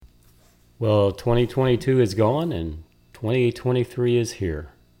Well, 2022 is gone and 2023 is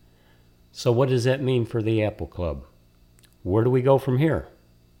here. So what does that mean for the Apple Club? Where do we go from here?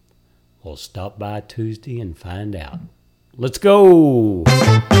 Well, stop by Tuesday and find out. Let's go!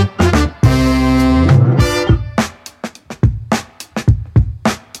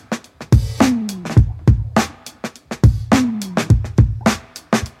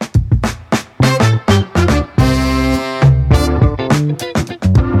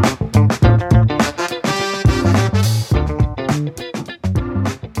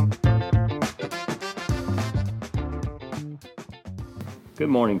 Good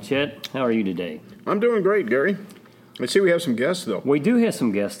morning, Chet. How are you today? I'm doing great, Gary. I see we have some guests, though. We do have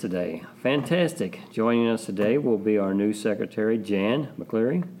some guests today. Fantastic. Joining us today will be our new secretary, Jan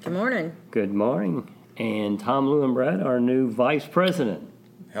McCleary. Good morning. Good morning. And Tom Lewinbrad, our new vice president.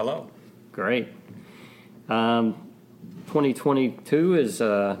 Hello. Great. 2022 is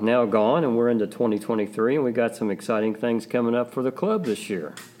now gone, and we're into 2023, and we got some exciting things coming up for the club this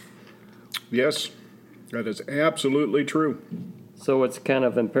year. Yes, that is absolutely true. So it's kind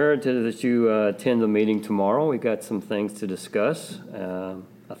of imperative that you attend the meeting tomorrow. We got some things to discuss. I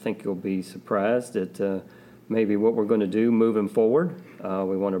think you'll be surprised at maybe what we're going to do moving forward.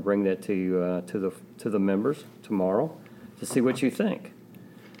 We want to bring that to you to the members tomorrow to see what you think.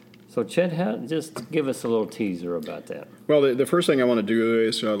 So Chet, just give us a little teaser about that. Well, the first thing I want to do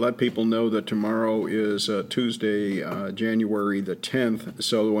is let people know that tomorrow is Tuesday, January the 10th.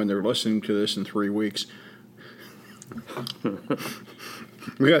 So when they're listening to this in 3 weeks,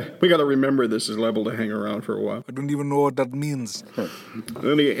 we got to remember this is liable to hang around for a while. I don't even know what that means.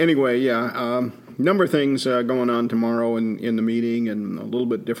 Anyway, yeah, number of things going on tomorrow in the meeting, and a little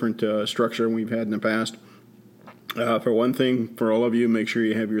bit different structure than we've had in the past. For one thing, for all of you, make sure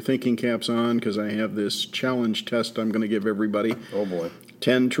you have your thinking caps on, because I have this challenge test I'm going to give everybody. Oh, boy.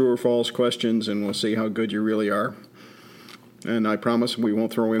 10 true or false questions, and we'll see how good you really are. And I promise we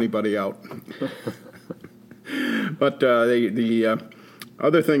won't throw anybody out. But the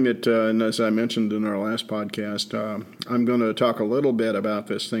other thing that, and as I mentioned in our last podcast, I'm going to talk a little bit about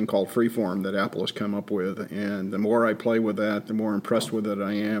this thing called Freeform that Apple has come up with. And the more I play with that, the more impressed with it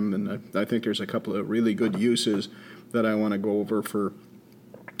I am. And I think there's a couple of really good uses that I want to go over for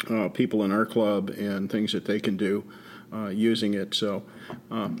people in our club and things that they can do using it. So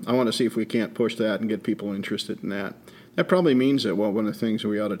I want to see if we can't push that and get people interested in that. That probably means that, well, one of the things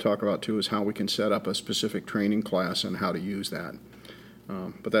we ought to talk about, too, is how we can set up a specific training class and how to use that.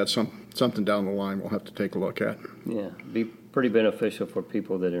 But that's something down the line we'll have to take a look at. Yeah, be pretty beneficial for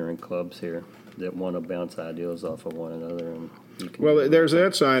people that are in clubs here that want to bounce ideas off of one another. And well, there's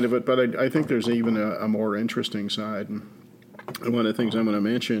that side of it, but I think there's even a more interesting side. And one of the things I'm going to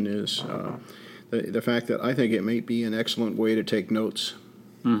mention is the fact that I think it may be an excellent way to take notes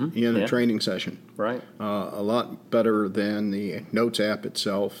in a training session. Right. A lot better than the Notes app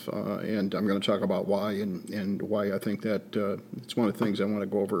itself, and I'm going to talk about why and why I think that it's one of the things I want to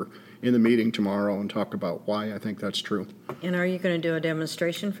go over in the meeting tomorrow and talk about why I think that's true. And are you going to do a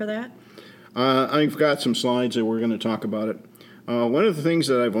demonstration for that? I've got some slides that we're going to talk about it. One of the things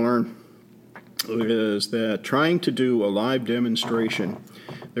that I've learned is that trying to do a live demonstration,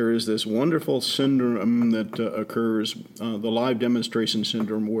 there is this wonderful syndrome that occurs, the live demonstration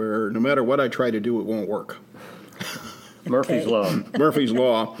syndrome, where no matter what I try to do, it won't work. Murphy's Law. Murphy's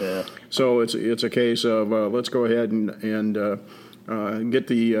Law. Yeah. So it's a case of let's go ahead and get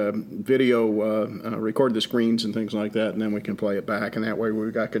the video, record the screens and things like that, and then we can play it back, and that way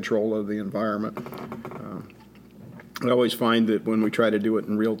we've got control of the environment. I always find that when we try to do it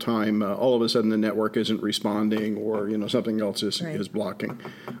in real time, all of a sudden the network isn't responding, or something else is blocking.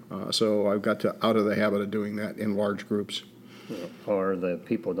 So I've got out of the habit of doing that in large groups. Yeah. Or the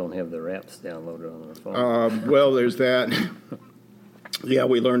people don't have their apps downloaded on their phone. Well, there's that. Yeah,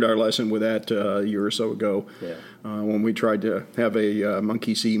 we learned our lesson with that a year or so ago. Yeah. When we tried to have a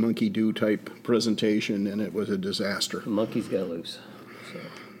monkey see, monkey do type presentation, and it was a disaster. The monkeys got loose. So.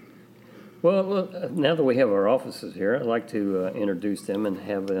 Well, now that we have our officers here, I'd like to introduce them and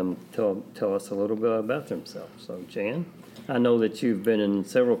have them tell us a little bit about themselves. So, Jan, I know that you've been in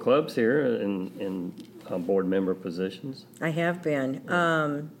several clubs here in board member positions. I have been.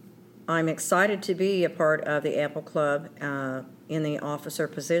 I'm excited to be a part of the Apple Club in the officer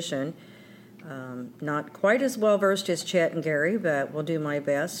position. Not quite as well versed as Chet and Gary, but will do my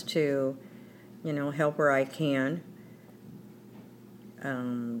best to, help where I can.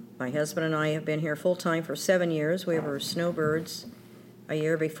 My husband and I have been here full-time for 7 years. We were snowbirds a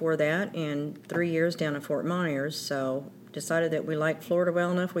year before that and 3 years down in Fort Myers, so decided that we liked Florida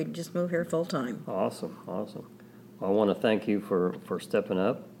well enough we'd just move here full-time. Awesome. I want to thank you for stepping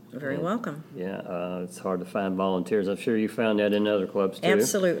up Very welcome. Yeah, it's hard to find volunteers. I'm sure you found that in other clubs too.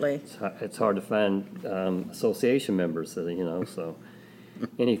 Absolutely. It's hard to find association members, so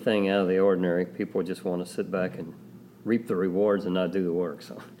anything out of the ordinary, people just want to sit back and reap the rewards and not do the work.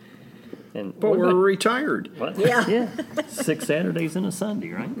 So, But we're retired. What? Yeah. 6 Saturdays and a Sunday,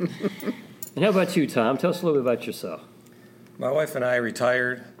 right? And how about you, Tom? Tell us a little bit about yourself. My wife and I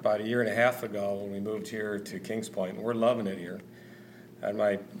retired about a year and a half ago when we moved here to Kings Point, and we're loving it here. And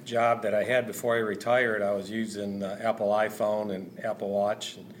my job that I had before I retired, I was using Apple iPhone and Apple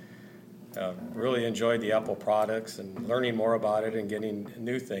Watch. And, really enjoyed the Apple products and learning more about it and getting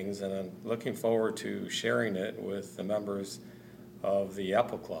new things. And I'm looking forward to sharing it with the members of the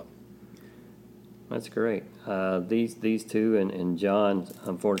Apple Club. That's great. These two and John,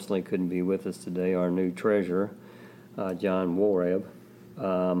 unfortunately, couldn't be with us today, our new treasurer, John Woolrab.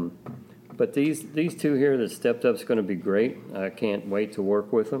 But these two here that stepped up is going to be great. I can't wait to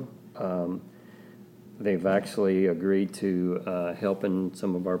work with them. They've actually agreed to help in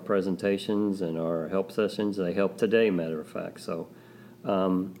some of our presentations and our help sessions. They helped today, matter of fact. So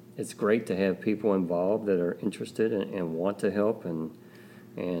it's great to have people involved that are interested and want to help and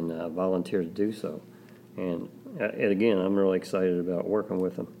volunteer to do so. And again, I'm really excited about working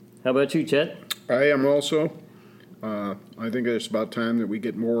with them. How about you, Chet? I am also. I think it's about time that we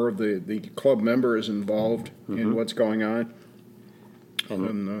get more of the club members involved in what's going on.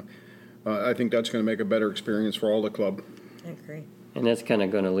 And I think that's going to make a better experience for all the club. I agree. And that's kind of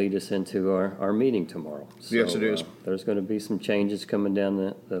going to lead us into our meeting tomorrow. So, yes, it is. There's going to be some changes coming down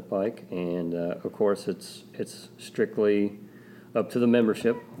the pike. And, of course, it's strictly up to the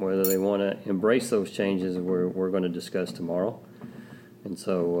membership whether they want to embrace those changes we're going to discuss tomorrow. And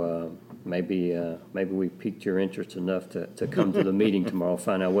so maybe we piqued your interest enough to come to the meeting tomorrow,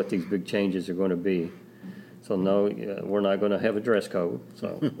 find out what these big changes are going to be. So no, we're not going to have a dress code.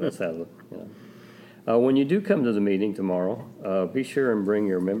 So that's how when you do come to the meeting tomorrow, be sure and bring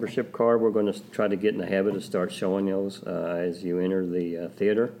your membership card. We're going to try to get in the habit of start showing those as you enter the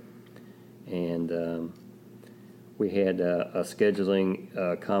theater. And we had a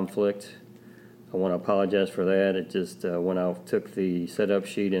scheduling conflict. I want to apologize for that. It just, when I took the setup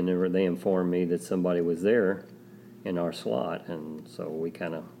sheet and they informed me that somebody was there in our slot, and so we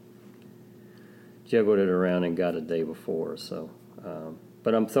kind of juggled it around and got a day before. So,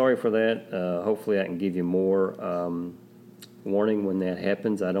 but I'm sorry for that. Hopefully I can give you more warning when that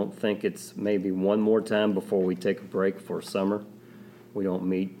happens. I don't think it's maybe one more time before we take a break for summer. We don't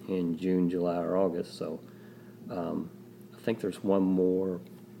meet in June, July, or August, so I think there's one more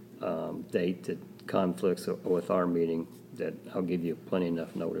date that conflicts with our meeting that I'll give you plenty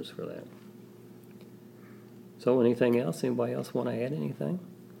enough notice for that. So anything else? Anybody else want to add anything?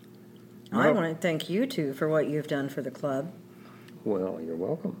 I want to thank you two for what you've done for the club. Well, you're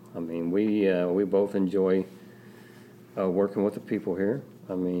welcome. I mean, we both enjoy working with the people here.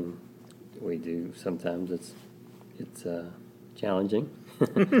 I mean, we do. Sometimes it's challenging,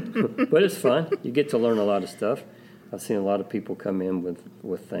 but it's fun. You get to learn a lot of stuff. I've seen a lot of people come in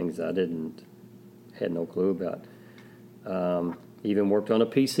with things I had no clue about. Even worked on a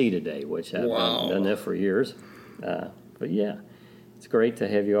PC today, which I've done that for years. But yeah, it's great to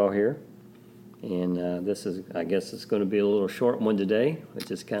have you all here. And I guess it's going to be a little short one today. It's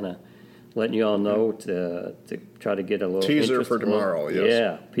just kind of letting you all know to try to get a little teaser interest for tomorrow.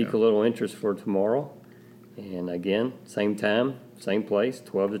 Yes. Pique a little interest for tomorrow. And again, same time, same place,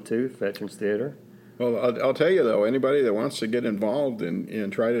 12 to 2, Veterans Theater. Well, I'll tell you, though, anybody that wants to get involved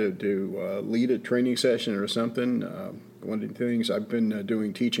and try to lead a training session or something, one of the things I've been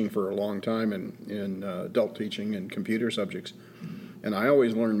doing teaching for a long time in adult teaching and computer subjects, and I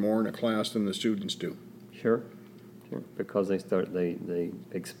always learn more in a class than the students do. Sure. Because they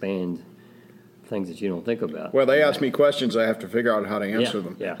expand things that you don't think about. Well, they ask me questions, I have to figure out how to answer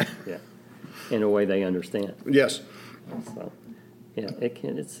them. Yeah. In a way they understand. Yes. So, yeah,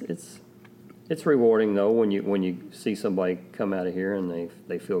 it's rewarding though when you see somebody come out of here and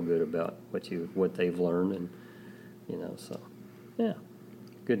they feel good about what they've learned, and so yeah,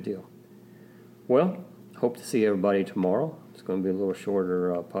 good deal. Well, hope to see everybody tomorrow. It's going to be a little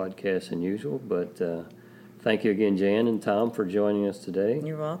shorter podcast than usual, but thank you again, Jan and Tom, for joining us today.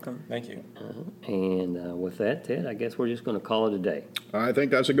 You're welcome. Thank you. And with that, Ted, I guess we're just going to call it a day. I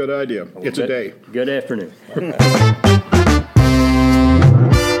think that's a good idea. It's a day. Good afternoon.